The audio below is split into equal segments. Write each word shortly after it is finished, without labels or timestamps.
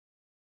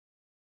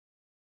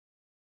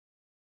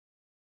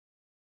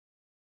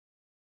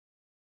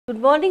Good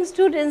morning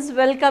students,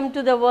 welcome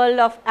to the world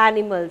of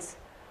animals.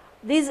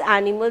 These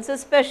animals are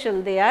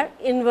special, they are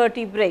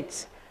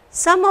invertebrates.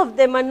 Some of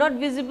them are not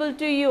visible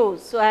to you,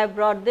 so I have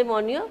brought them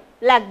on your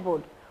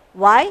blackboard.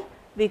 Why?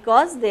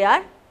 Because they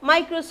are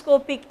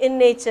microscopic in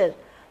nature.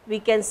 We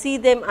can see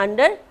them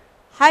under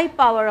high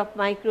power of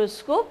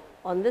microscope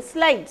on the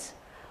slides.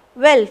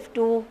 Well,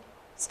 to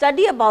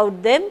study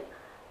about them,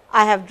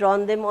 I have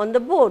drawn them on the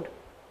board.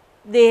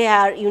 They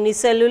are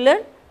unicellular,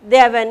 they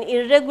have an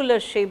irregular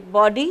shaped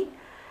body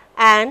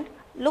and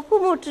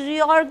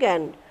locomotory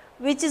organ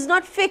which is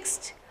not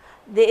fixed.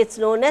 It is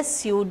known as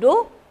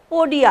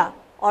pseudopodia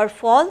or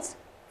false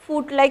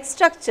foot like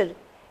structure.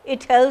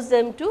 It helps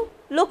them to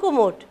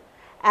locomote,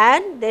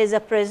 and there is a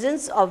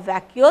presence of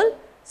vacuole,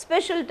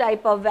 special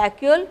type of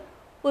vacuole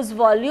whose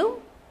volume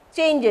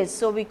changes.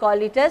 So, we call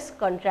it as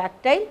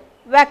contractile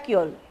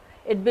vacuole.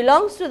 It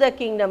belongs to the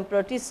kingdom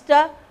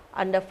Protista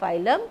under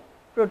phylum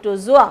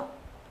Protozoa,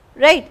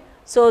 right.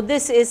 So,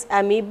 this is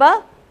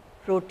amoeba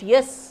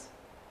Proteus.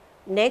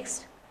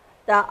 Next,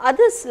 the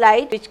other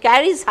slide which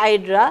carries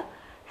hydra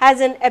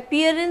has an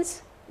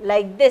appearance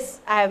like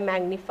this. I have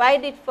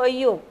magnified it for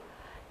you.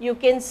 You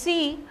can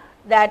see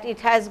that it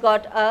has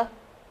got a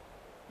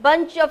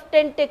bunch of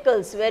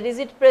tentacles. Where is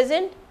it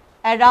present?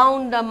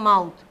 Around the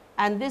mouth,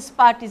 and this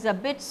part is a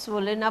bit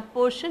swollen up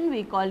portion,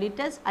 we call it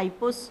as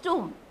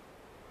hypostome.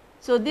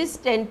 So, these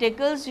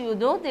tentacles, you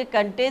know, they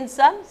contain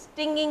some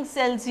stinging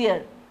cells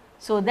here,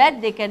 so that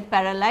they can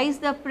paralyze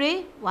the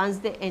prey once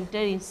they enter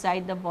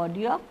inside the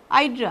body of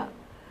hydra.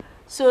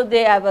 So,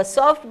 they have a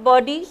soft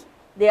body,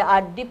 they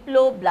are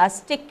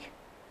diploblastic.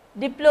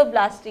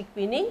 Diploblastic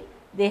meaning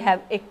they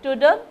have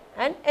ectoderm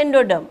and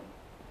endoderm.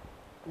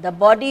 The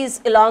body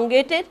is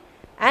elongated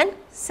and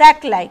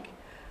sac like,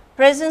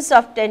 presence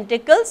of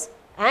tentacles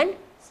and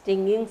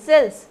stinging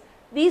cells.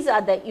 These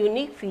are the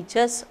unique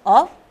features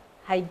of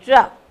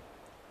hydra.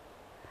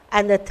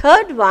 And the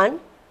third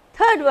one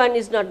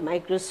is not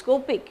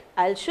microscopic.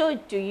 I will show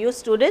it to you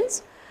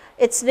students.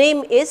 Its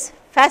name is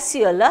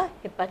Fasciola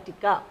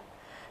hepatica.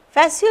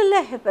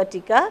 Fasciola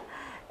hepatica,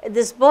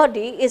 this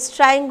body is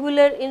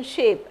triangular in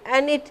shape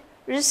and it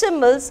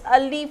resembles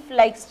a leaf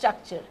like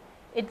structure.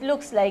 It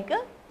looks like a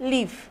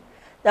leaf.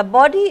 The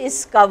body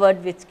is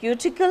covered with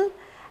cuticle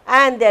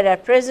and there are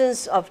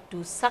presence of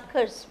two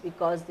suckers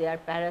because they are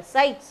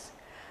parasites.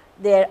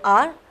 There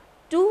are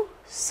two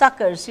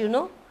suckers, you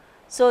know.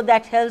 So,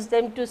 that helps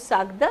them to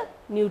suck the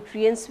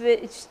nutrients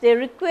which they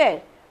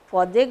require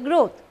for their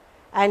growth.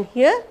 And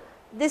here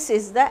this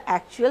is the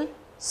actual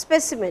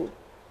specimen.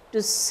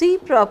 To see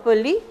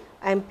properly,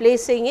 I am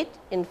placing it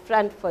in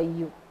front for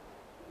you.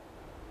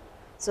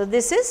 So,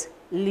 this is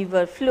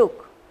liver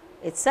fluke,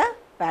 it is a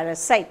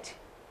parasite.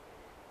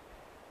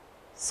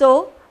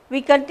 So,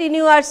 we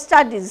continue our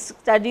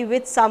study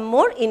with some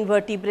more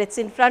invertebrates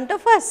in front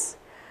of us.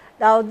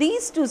 Now,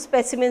 these two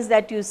specimens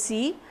that you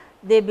see,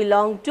 they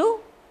belong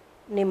to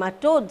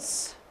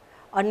nematodes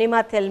or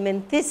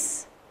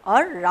nemathelminthes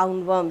or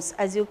roundworms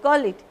as you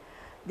call it.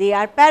 They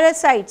are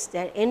parasites, they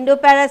are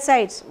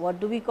endoparasites. What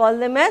do we call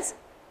them as?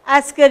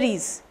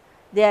 Ascaries.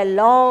 They are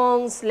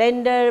long,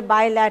 slender,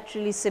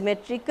 bilaterally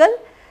symmetrical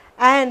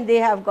and they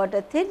have got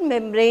a thin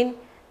membrane.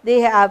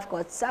 They have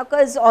got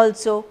suckers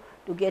also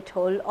to get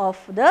hold of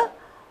the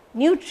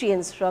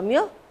nutrients from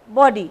your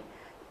body.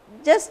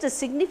 Just a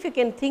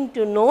significant thing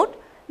to note,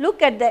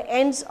 look at the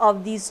ends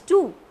of these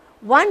two.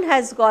 One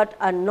has got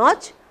a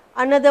notch,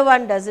 another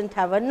one does not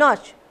have a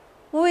notch.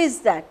 Who is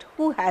that?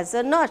 Who has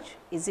a notch?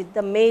 Is it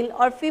the male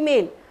or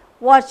female?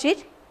 Watch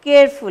it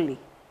carefully.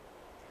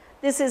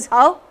 This is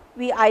how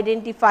we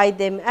identify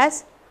them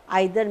as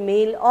either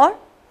male or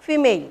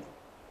female,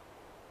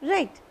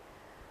 right.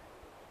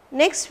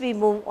 Next we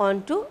move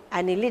on to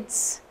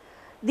annelids.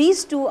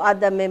 These two are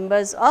the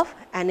members of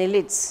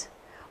annelids.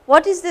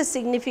 What is the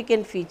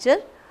significant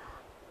feature?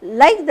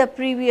 Like the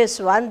previous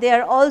one, they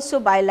are also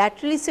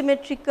bilaterally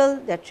symmetrical,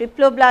 they are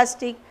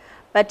triploblastic,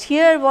 but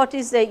here what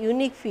is the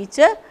unique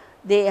feature?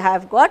 They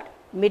have got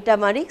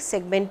metameric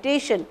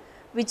segmentation,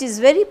 which is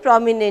very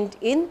prominent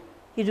in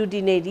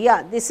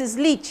Hirudinaria. This is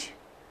leech.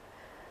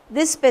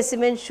 This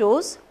specimen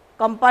shows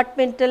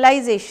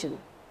compartmentalization.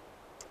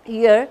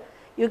 Here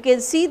you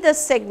can see the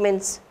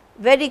segments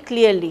very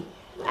clearly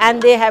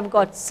and they have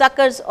got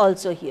suckers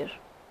also here.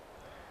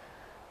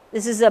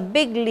 This is a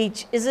big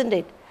leech, isn't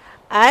it?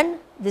 And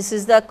this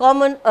is the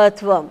common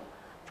earthworm.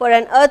 For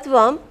an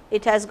earthworm,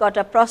 it has got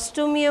a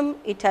prostomium,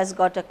 it has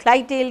got a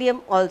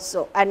clitalium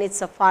also, and it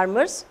is a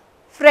farmer's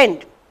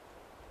friend.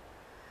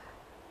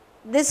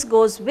 This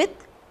goes with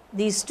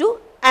these two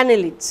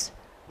annelids.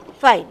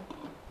 Fine.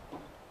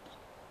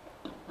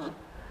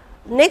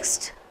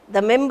 Next,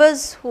 the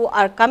members who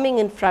are coming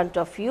in front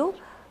of you,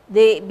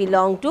 they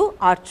belong to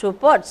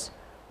arthropods,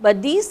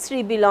 but these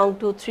three belong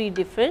to three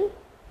different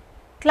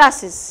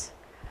classes.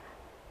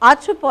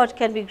 Arthropod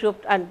can be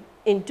grouped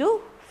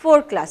into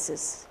 4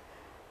 classes,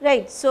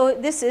 right. So,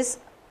 this is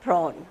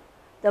prawn,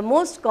 the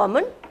most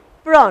common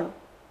prawn.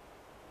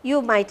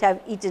 You might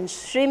have eaten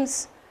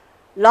shrimps,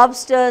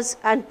 lobsters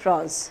and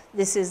prawns.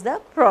 This is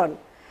the prawn.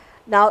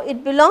 Now,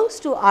 it belongs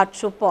to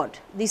arthropod.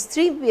 These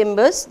 3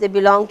 members, they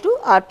belong to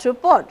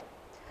arthropod.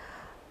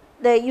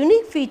 The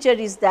unique feature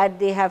is that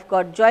they have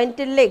got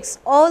jointed legs.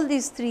 All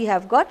these 3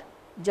 have got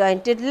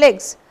jointed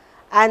legs,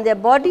 and their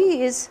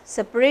body is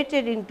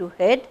separated into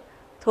head,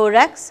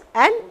 thorax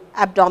and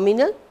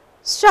abdominal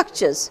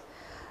structures.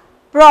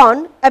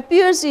 Prawn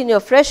appears in your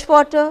fresh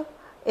water,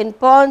 in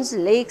ponds,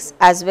 lakes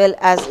as well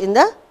as in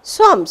the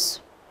swamps,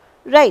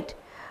 right.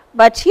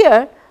 But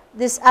here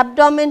this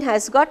abdomen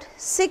has got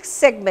 6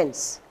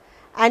 segments,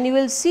 and you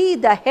will see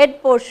the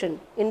head portion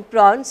in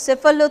prawn,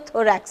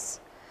 cephalothorax.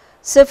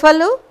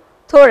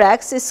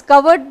 Cephalothorax is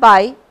covered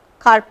by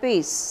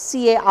carpace,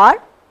 C-A-R-P-A-C-E,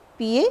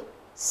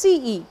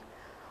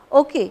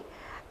 okay.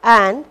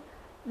 And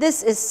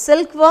this is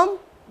silkworm.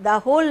 The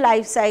whole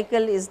life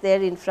cycle is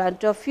there in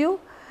front of you.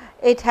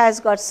 It has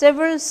got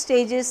several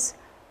stages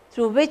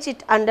through which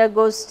it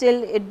undergoes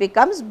till it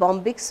becomes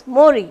Bombyx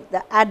mori,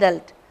 the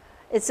adult.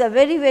 It is a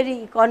very,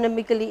 very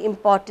economically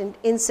important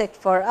insect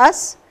for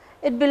us.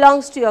 It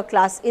belongs to your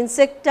class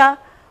Insecta.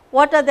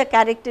 What are the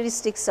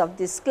characteristics of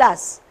this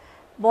class?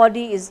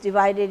 Body is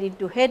divided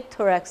into head,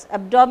 thorax,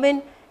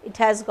 abdomen. It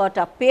has got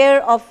a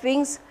pair of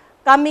wings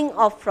coming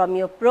off from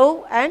your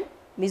pro and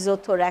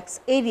mesothorax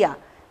area,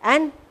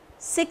 and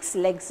 6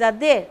 legs are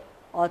there,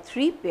 or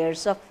 3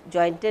 pairs of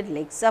jointed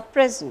legs are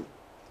present.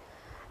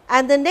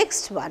 And the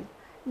next one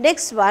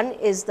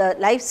is the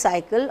life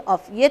cycle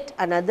of yet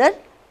another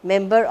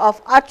member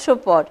of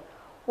arthropod.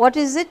 What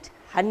is it?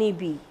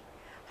 Honeybee.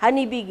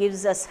 Honeybee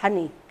gives us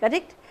honey,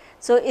 correct.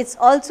 So, it is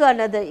also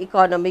another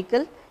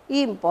economically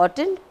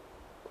important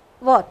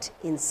what?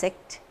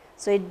 Insect.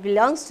 So, it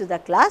belongs to the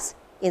class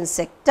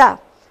Insecta.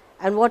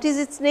 And what is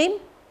its name?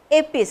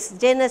 Apis,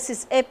 genus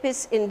is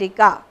Apis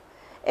indica.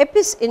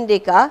 Apis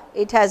indica,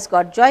 it has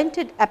got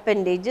jointed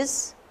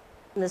appendages.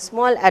 In a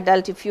small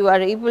adult, if you are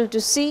able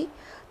to see,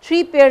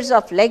 3 pairs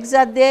of legs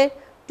are there,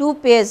 2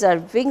 pairs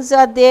of wings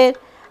are there,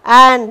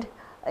 and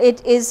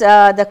it is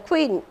the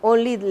queen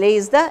only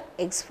lays the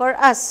eggs for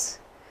us.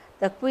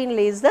 The queen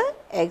lays the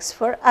eggs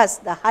for us.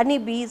 The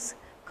honeybees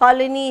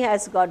colony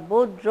has got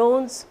both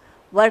drones,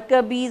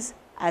 worker bees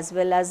as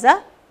well as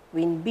a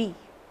queen bee.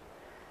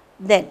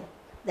 Then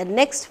the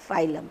next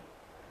phylum,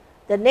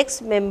 the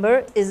next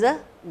member is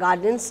a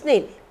garden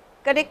snail,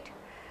 correct.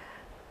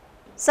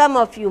 Some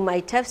of you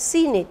might have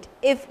seen it.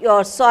 If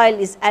your soil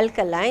is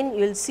alkaline,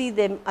 you will see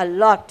them a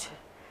lot.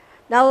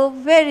 Now,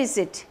 where is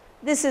it?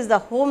 This is the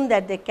home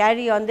that they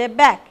carry on their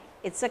back.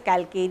 It is a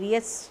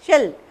calcareous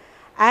shell,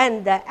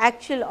 and the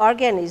actual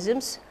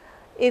organisms,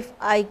 if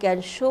I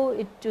can show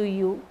it to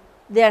you,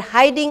 they are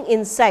hiding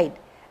inside.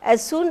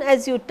 As soon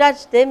as you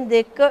touch them,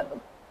 they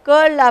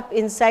curl up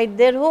inside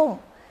their home.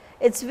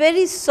 It is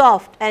very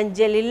soft and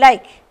jelly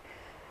like,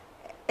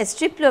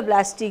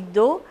 triploblastic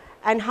though.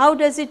 And how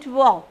does it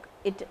walk?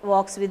 It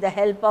walks with the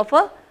help of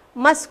a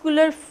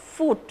muscular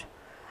foot,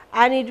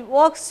 and it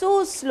walks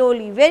so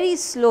slowly, very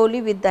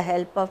slowly with the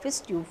help of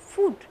its tube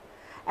foot.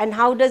 And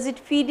how does it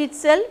feed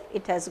itself?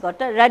 It has got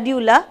a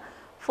radula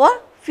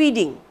for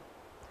feeding.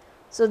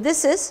 So,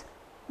 this is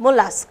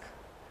mollusk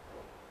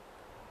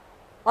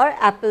or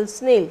apple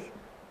snail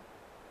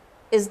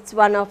is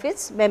one of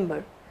its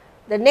member.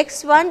 The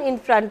next one in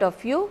front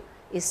of you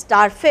is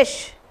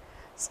starfish.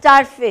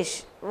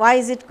 Starfish, why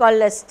is it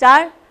called a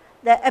star?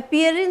 The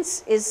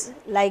appearance is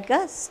like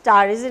a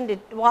star, isn't it?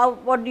 Wow,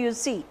 what do you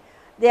see?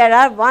 There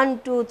are 1,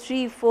 2,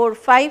 3, 4,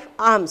 5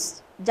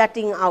 arms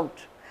jutting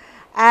out,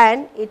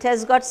 and it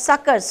has got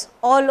suckers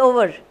all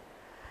over.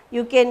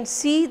 You can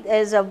see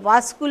there is a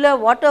vascular,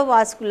 water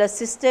vascular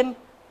system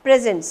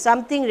present,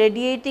 something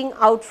radiating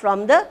out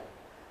from the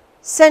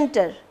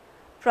center.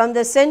 From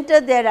the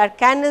center there are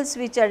canals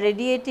which are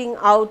radiating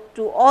out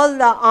to all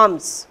the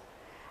arms,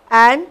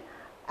 and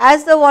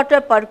as the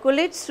water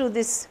percolates through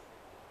this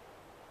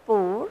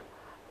pore,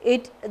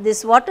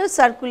 this water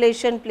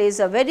circulation plays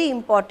a very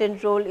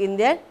important role in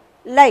their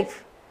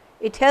life.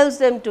 It helps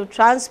them to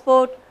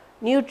transport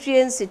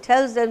nutrients, it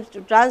helps them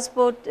to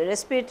transport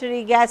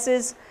respiratory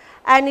gases,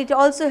 and it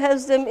also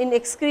helps them in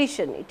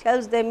excretion, it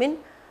helps them in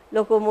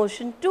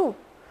locomotion too.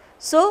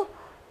 So,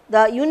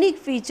 the unique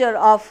feature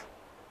of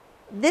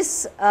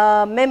this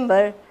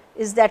member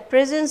is that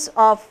presence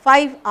of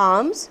 5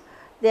 arms,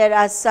 there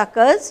are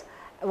suckers,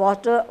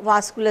 water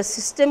vascular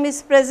system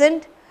is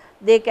present,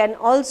 they can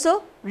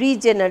also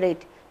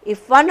regenerate.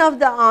 If one of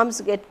the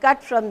arms get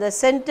cut from the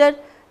center,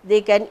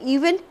 they can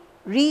even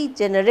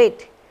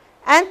regenerate,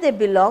 and they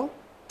belong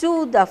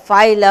to the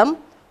phylum.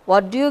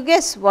 What do you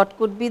guess? What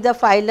could be the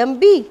phylum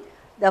be?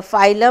 The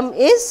phylum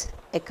is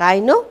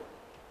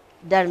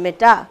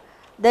Echinodermata.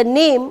 The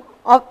name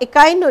of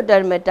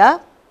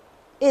Echinodermata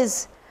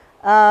is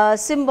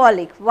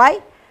symbolic.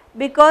 Why?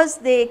 Because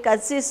they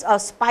consist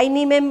of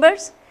spiny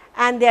members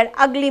and they are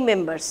ugly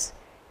members.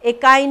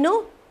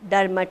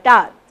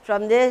 Echinodermata,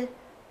 from their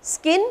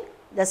skin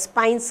the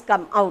spines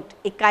come out,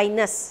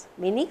 echinus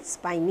meaning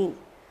spiny.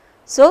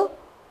 So,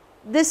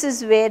 this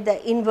is where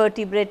the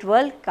invertebrate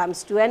world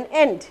comes to an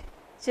end,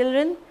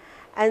 children,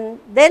 and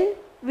then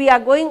we are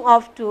going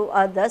off to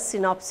the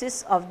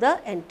synopsis of the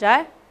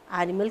entire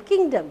animal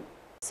kingdom.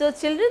 So,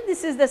 children,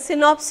 this is the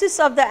synopsis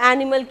of the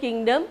animal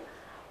kingdom.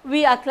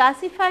 We are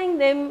classifying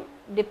them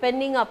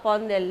depending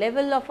upon their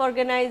level of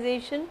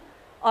organization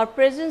or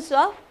presence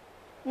of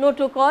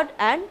notochord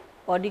and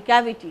body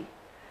cavity.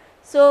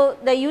 So,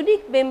 the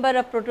unique member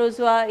of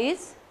protozoa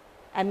is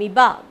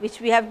amoeba,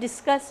 which we have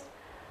discussed.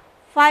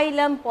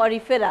 Phylum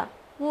Porifera,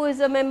 who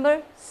is a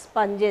member?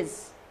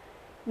 Sponges.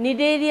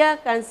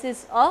 Cnidaria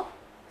consists of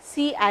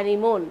sea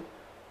anemone,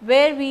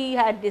 where we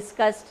had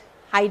discussed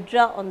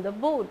hydra on the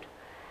board,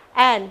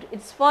 and it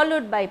is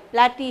followed by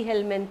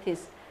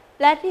Platyhelminthes.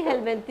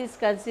 Platyhelminthes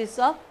consists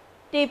of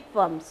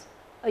tapeworms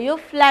or your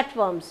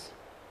flatworms,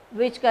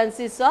 which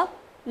consists of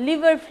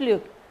liver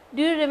fluke.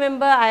 Do you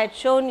remember I had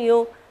shown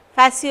you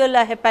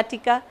Fasciola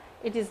hepatica?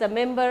 It is a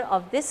member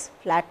of this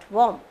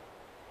flatworm.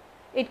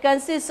 It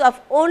consists of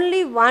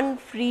only one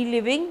free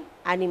living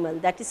animal,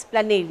 that is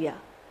planaria,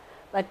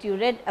 but you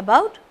read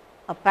about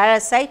a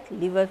parasite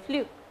liver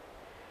fluke.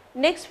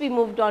 Next we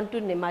moved on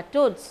to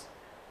nematodes.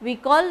 We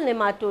call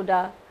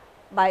nematoda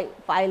by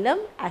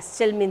phylum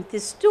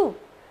Astelminthes too.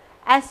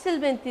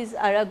 Astelminthes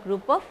are a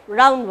group of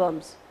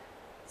roundworms.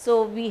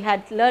 So, we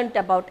had learnt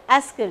about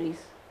ascaris,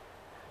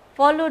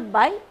 followed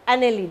by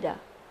Annelida,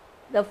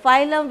 the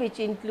phylum which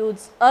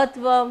includes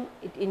earthworm,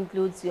 it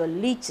includes your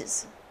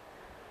leeches,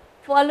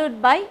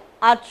 followed by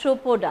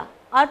Arthropoda.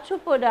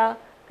 Arthropoda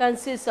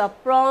consists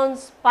of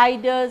prawns,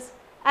 spiders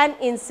and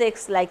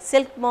insects like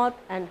silk moth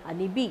and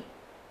honeybee.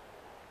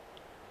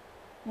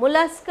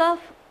 Mollusca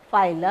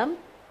phylum,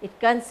 it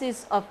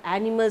consists of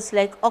animals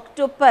like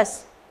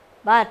octopus,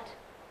 but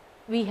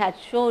we had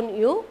shown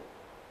you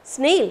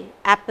snail,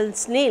 apple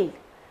snail.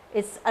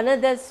 It is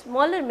another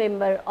smaller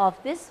member of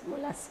this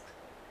mollusk.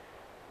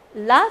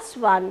 Last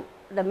one,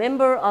 the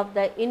member of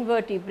the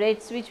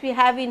invertebrates which we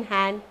have in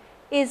hand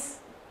is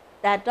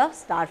that of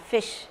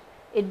starfish.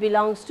 It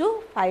belongs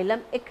to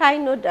phylum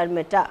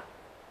Echinodermata.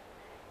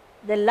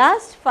 The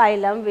last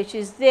phylum which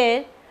is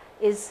there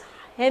is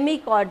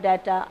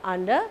Hemichordata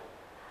under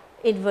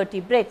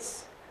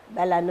invertebrates,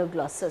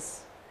 Balanoglossus.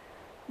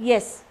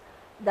 Yes,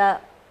 the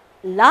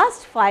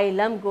last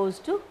phylum goes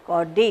to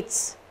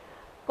chordates.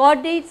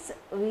 Chordates,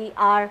 we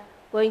are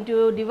going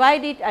to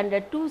divide it under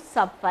two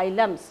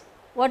subphylums.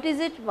 What is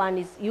it? One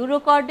is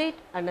Urochordate,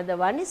 another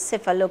one is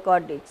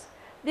Cephalochordates.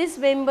 These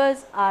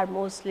members are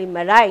mostly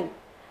marine,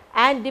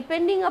 and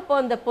depending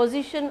upon the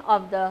position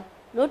of the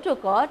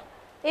notochord,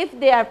 if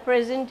they are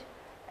present,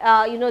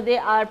 they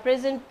are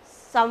present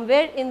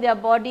somewhere in their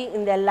body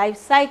in their life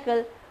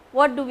cycle,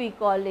 what do we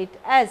call it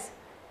as?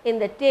 In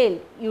the tail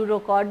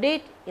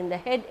urochordate, in the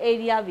head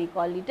area we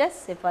call it as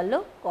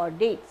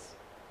cephalochordates.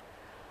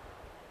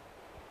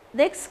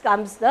 Next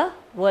comes the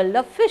world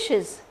of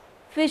fishes.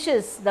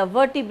 Fishes, the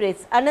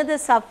vertebrates, another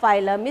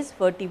subphylum is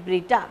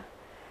Vertebrata.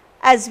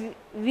 As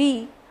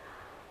we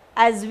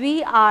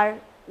are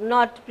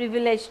not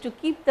privileged to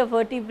keep the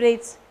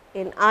vertebrates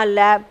in our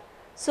lab,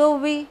 so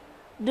we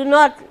do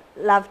not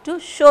love to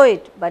show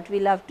it, but we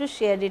love to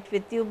share it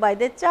with you by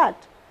the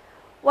chart.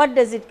 What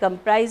does it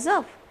comprise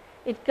of?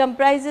 It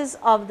comprises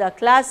of the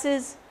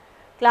classes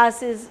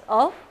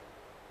of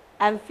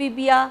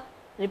amphibia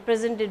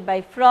represented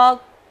by frog,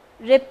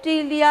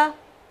 reptilia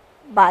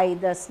by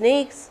the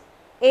snakes,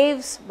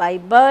 aves by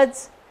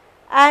birds,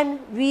 and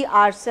we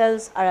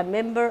ourselves are a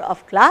member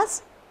of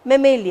class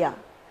Mammalia.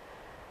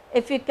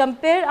 If we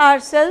compare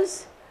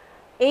ourselves,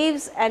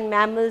 aves and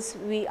mammals,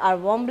 we are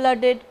warm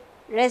blooded,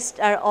 rest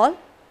are all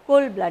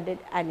cold blooded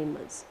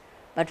animals.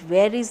 But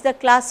where is the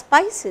class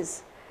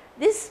Spices?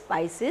 This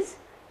Spices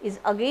is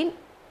again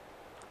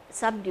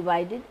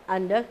subdivided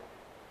under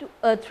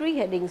three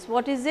headings.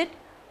 What is it?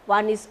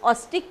 One is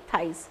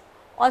osteichthyes.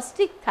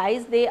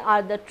 Osteichthyes, they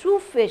are the true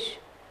fish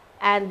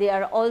and they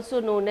are also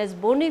known as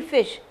bony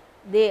fish.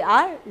 They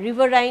are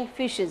riverine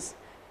fishes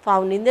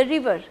found in the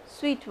river,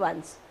 sweet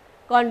ones.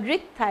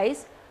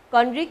 Chondrichthyes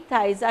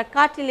are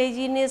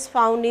cartilaginous,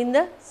 found in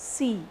the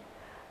sea.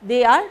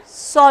 They are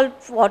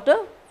salt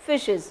water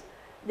fishes.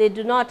 They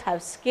do not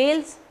have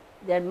scales,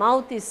 their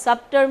mouth is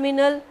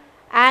subterminal,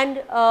 and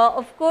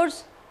of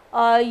course,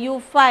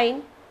 you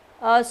find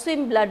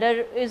swim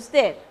bladder is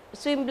there.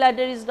 Swim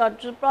bladder is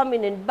not so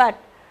prominent, but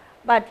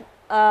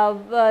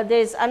there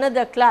is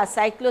another class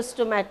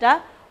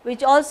Cyclostomata,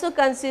 which also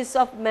consists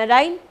of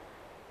marine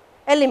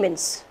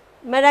elements,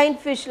 marine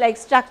fish like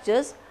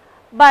structures,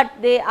 but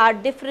they are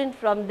different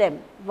from them.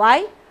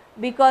 Why?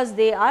 Because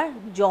they are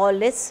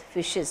jawless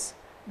fishes.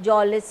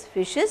 Jawless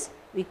fishes,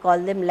 we call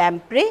them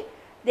lamprey.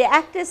 They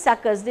act as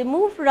suckers, they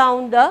move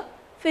around the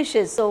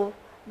fishes. So,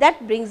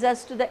 that brings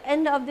us to the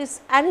end of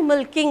this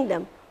animal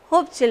kingdom.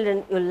 Hope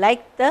children you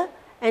like the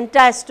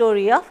entire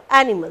story of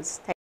animals.